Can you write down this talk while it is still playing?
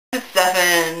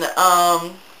7.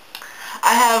 I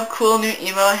have cool new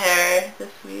emo hair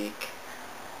this week.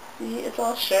 See, it's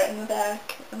all short in the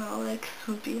back and all like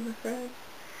swoopy in the front.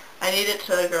 I need it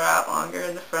to grow out longer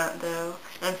in the front though.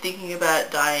 I'm thinking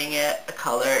about dyeing it a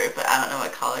color, but I don't know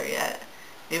what color yet.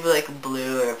 Maybe like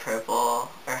blue or purple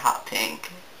or hot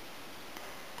pink.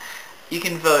 You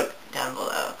can vote down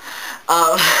below.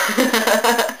 Um,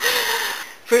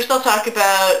 First I'll talk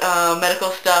about medical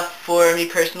stuff for me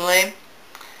personally.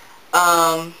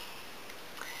 Um,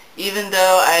 Even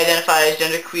though I identify as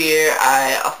genderqueer,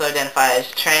 I also identify as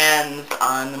trans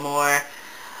on the more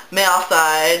male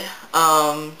side.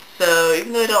 So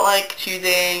even though I don't like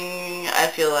choosing,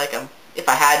 I feel like if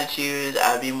I had to choose,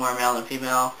 I would be more male than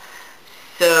female.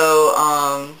 So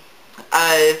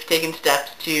I've taken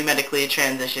steps to medically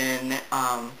transition.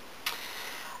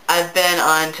 I've been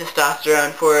on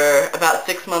testosterone for about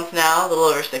 6 months now, a little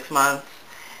over 6 months,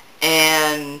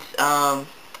 and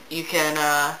you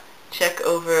can check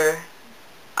over,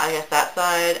 I guess, that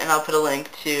side, and I'll put a link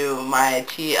to my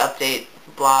T update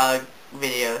blog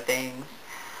video things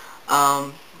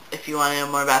if you want to know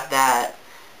more about that.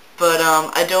 But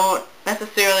I don't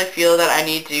necessarily feel that I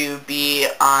need to be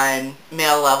on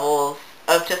male levels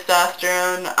of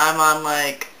testosterone. I'm on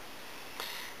like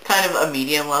kind of a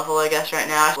medium level, I guess, right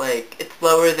now. Like, it's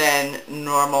lower than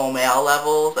normal male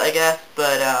levels, I guess,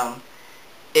 but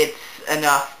it's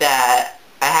enough that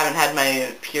I haven't had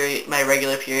my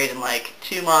regular period in like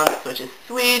 2 months, which is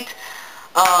sweet.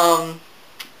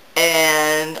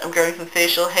 And I'm growing some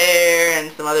facial hair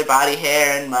and some other body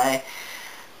hair, and my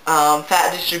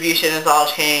fat distribution has all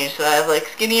changed, so I have like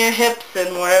skinnier hips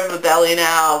and more of a belly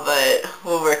now, but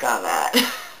we'll work on that.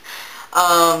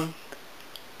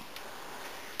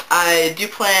 I do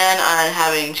plan on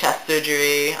having chest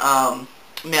surgery,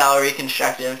 male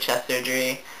reconstructive chest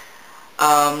surgery.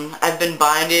 I've been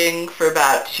binding for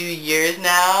about 2 years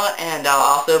now, and I'll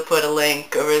also put a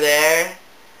link over there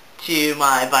to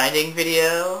my binding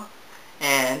video,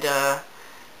 and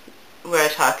where I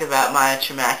talk about my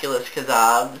tramaculus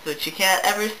kazobs, which you can't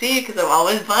ever see because I'm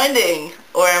always binding,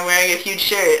 or I'm wearing a huge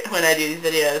shirt when I do these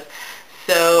videos.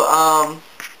 So,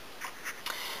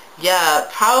 yeah,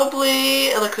 probably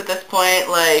it looks at this point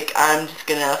like I'm just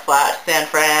gonna flat San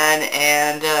Fran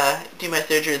and do my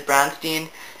surgery with Brownstein.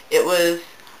 It was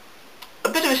a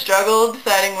bit of a struggle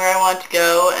deciding where I want to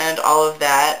go and all of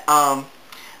that.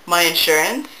 My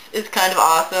insurance is kind of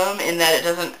awesome in that it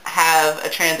doesn't have a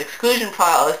trans exclusion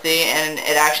policy, and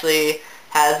it actually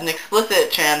has an explicit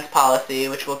trans policy,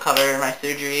 which will cover my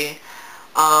surgery.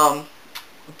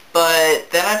 But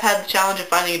then I've had the challenge of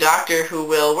finding a doctor who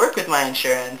will work with my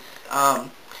insurance. I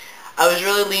was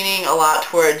really leaning a lot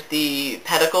towards the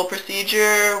pedicle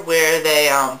procedure, where they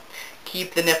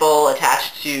keep the nipple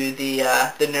attached to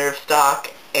the nerve stalk,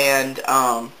 and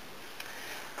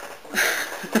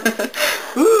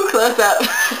ooh, close up.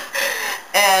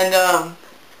 And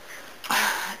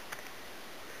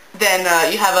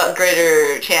then you have a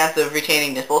greater chance of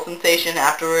retaining nipple sensation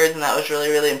afterwards, and that was really,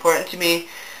 really important to me.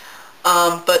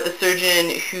 But the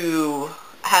surgeon who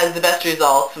has the best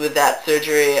results with that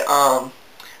surgery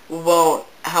won't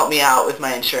help me out with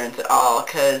my insurance at all,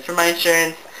 because for my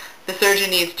insurance, the surgeon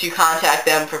needs to contact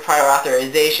them for prior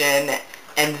authorization,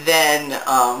 and then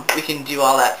we can do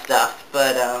all that stuff.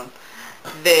 But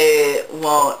they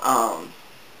won't,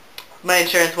 my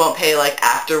insurance won't pay like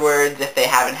afterwards if they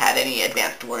haven't had any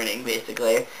advanced warning,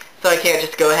 basically. So I can't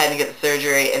just go ahead and get the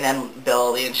surgery and then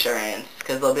bill the insurance,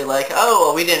 because they'll be like, oh,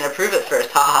 well, we didn't approve it first,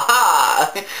 ha ha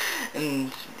ha.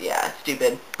 And yeah,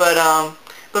 stupid. But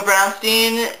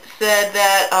Brownstein said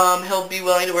that he'll be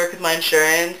willing to work with my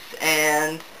insurance,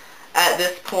 and at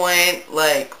this point,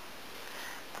 like,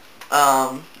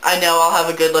 I know I'll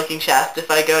have a good looking chest if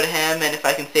I go to him, and if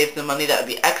I can save some money, that would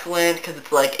be excellent, because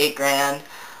it's like $8 grand.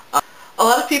 A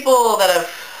lot of people that I've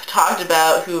talked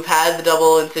about who've had the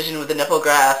double incision with the nipple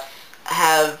grafts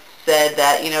have said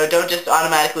that, you know, don't just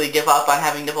automatically give up on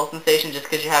having nipple sensation just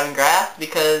because you're having grafts,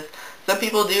 because some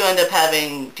people do end up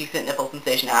having decent nipple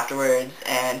sensation afterwards,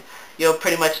 and you'll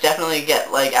pretty much definitely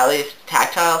get like at least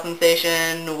tactile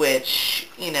sensation, which,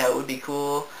 you know, would be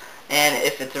cool. And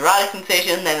if it's erotic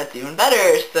sensation, then it's even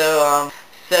better. So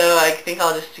I think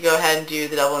I'll just go ahead and do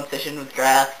the double incision with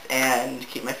grafts and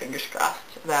keep my fingers crossed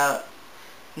about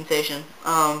sensation.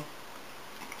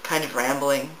 Kind of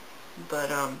rambling, but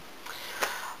I'm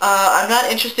not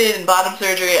interested in bottom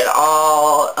surgery at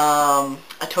all. I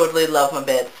totally love my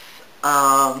bits.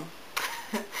 I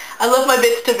love my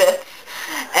bits to bits,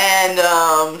 and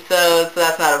so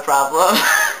that's not a problem.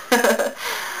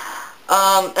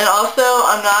 And also,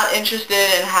 I'm not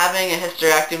interested in having a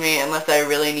hysterectomy unless I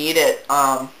really need it.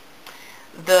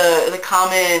 the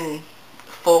common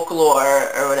folklore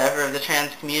or whatever of the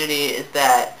trans community is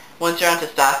that once you're on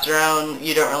testosterone,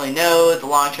 you don't really know the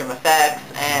long-term effects,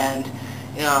 and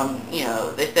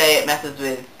they say it messes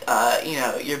with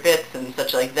your bits and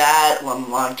such like that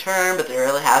long term, but there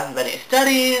really hasn't been any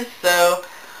studies. So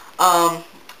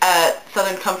at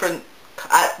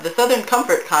the Southern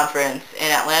Comfort Conference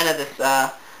in Atlanta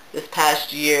this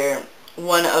past year,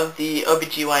 one of the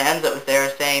OBGYNs that was there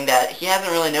was saying that he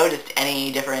hasn't really noticed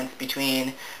any difference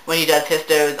between when he does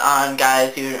hystos on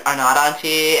guys who are not on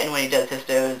T and when he does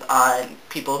hystos on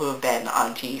people who have been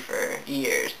on T for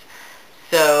years.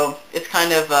 So it's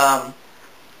kind of a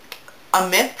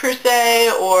myth per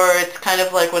se, or it's kind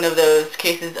of like one of those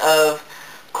cases of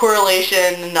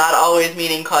correlation not always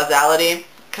meaning causality,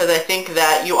 because I think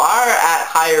that you are at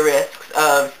higher risks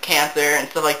of cancer and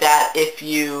stuff like that if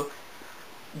you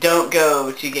don't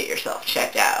go to get yourself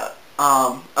checked out.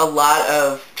 A lot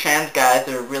of trans guys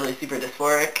are really super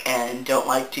dysphoric and don't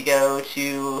like to go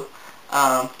to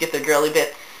get their girly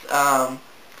bits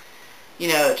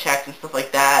checked and stuff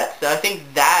like that. So I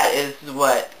think that is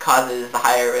what causes the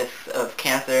higher risk of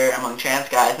cancer among trans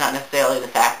guys, not necessarily the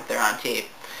fact that they're on tape.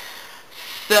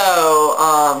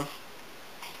 So,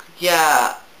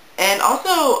 yeah. And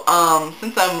also,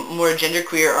 since I'm more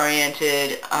genderqueer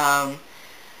oriented,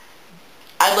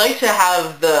 I'd like to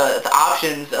have the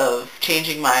options of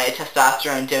changing my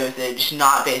testosterone dosage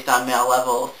not based on male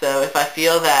level. So if I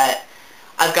feel that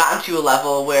I've gotten to a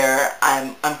level where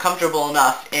I'm comfortable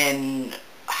enough in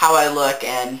how I look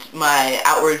and my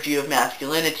outward view of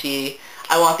masculinity,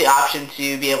 I want the option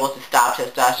to be able to stop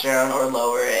testosterone or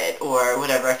lower it or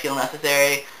whatever I feel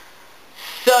necessary.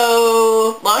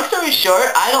 So, long story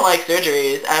short, I don't like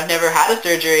surgeries. I've never had a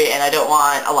surgery and I don't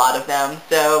want a lot of them.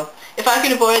 So, if I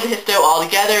could avoid the histo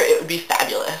altogether, it would be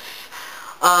fabulous.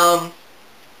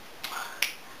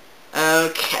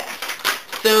 Okay.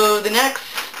 So, the next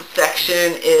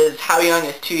section is how young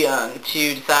is too young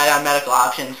to decide on medical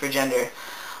options for gender.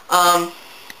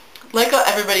 Like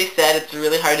everybody said, it's a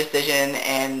really hard decision,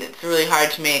 and it's really hard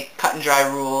to make cut and dry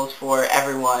rules for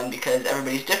everyone because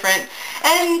everybody's different,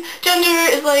 and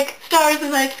gender is like stars in the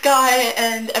night sky,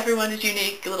 and everyone is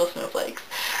unique little snowflakes.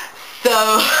 So,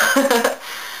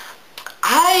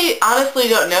 I honestly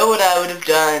don't know what I would have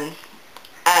done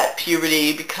at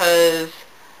puberty because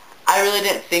I really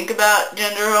didn't think about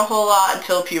gender a whole lot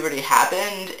until puberty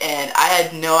happened, and I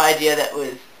had no idea that it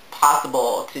was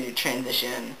possible to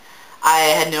transition. I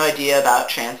had no idea about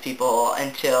trans people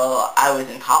until I was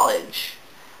in college.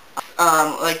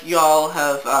 Like you all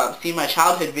have seen my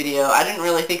childhood video, I didn't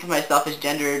really think of myself as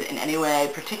gendered in any way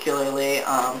particularly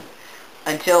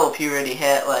until puberty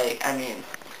hit.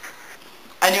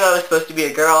 I knew I was supposed to be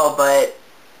a girl, but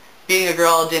being a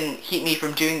girl didn't keep me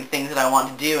from doing the things that I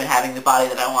wanted to do and having the body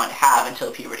that I wanted to have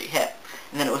until puberty hit.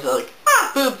 And then it was like,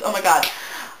 boobs, oh my god.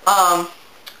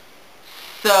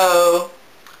 So,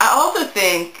 I also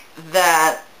think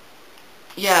that,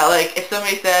 yeah, like, if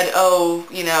somebody said, oh,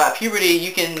 at puberty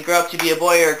you can grow up to be a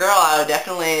boy or a girl, I would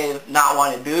definitely not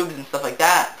wanted boobs and stuff like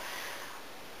that.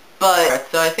 But,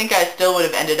 so I think I still would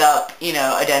have ended up,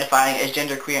 identifying as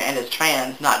genderqueer and as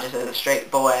trans, not just as a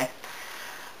straight boy.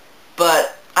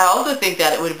 But I also think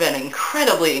that it would have been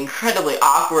incredibly, incredibly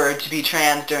awkward to be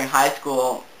trans during high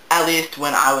school, at least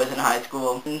when I was in high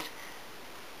school. And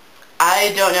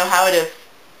I don't know how it would have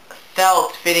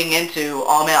felt fitting into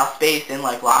all-male space in,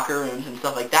 like, locker rooms and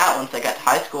stuff like that once I got to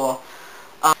high school.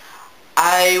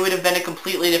 I would have been a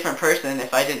completely different person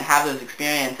if I didn't have those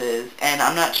experiences, and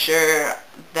I'm not sure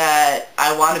that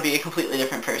I want to be a completely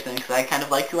different person because I kind of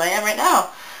like who I am right now.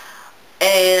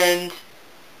 And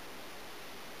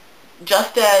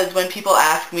just as when people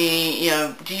ask me,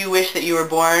 do you wish that you were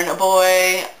born a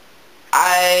boy,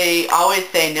 I always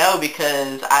say no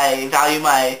because I value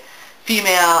my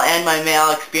female and my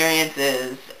male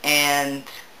experiences. And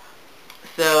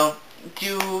so,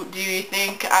 do you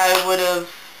think I would have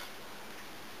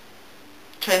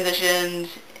transitioned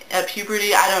at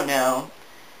puberty? I don't know.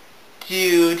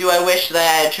 Do I wish that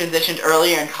I had transitioned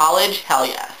earlier in college? Hell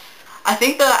yes. I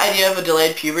think the idea of a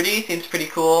delayed puberty seems pretty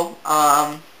cool.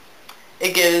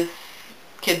 It gives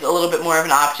kids a little bit more of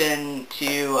an option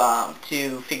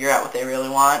to figure out what they really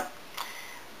want.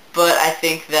 But I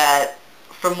think that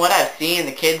from what I've seen,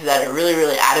 the kids that are really,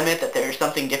 really adamant that there's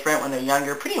something different when they're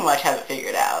younger pretty much have it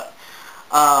figured out.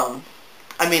 I'm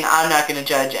not going to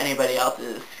judge anybody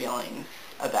else's feelings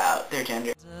about their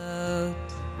gender.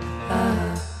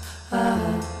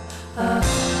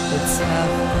 It's half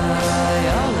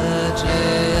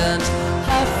biology.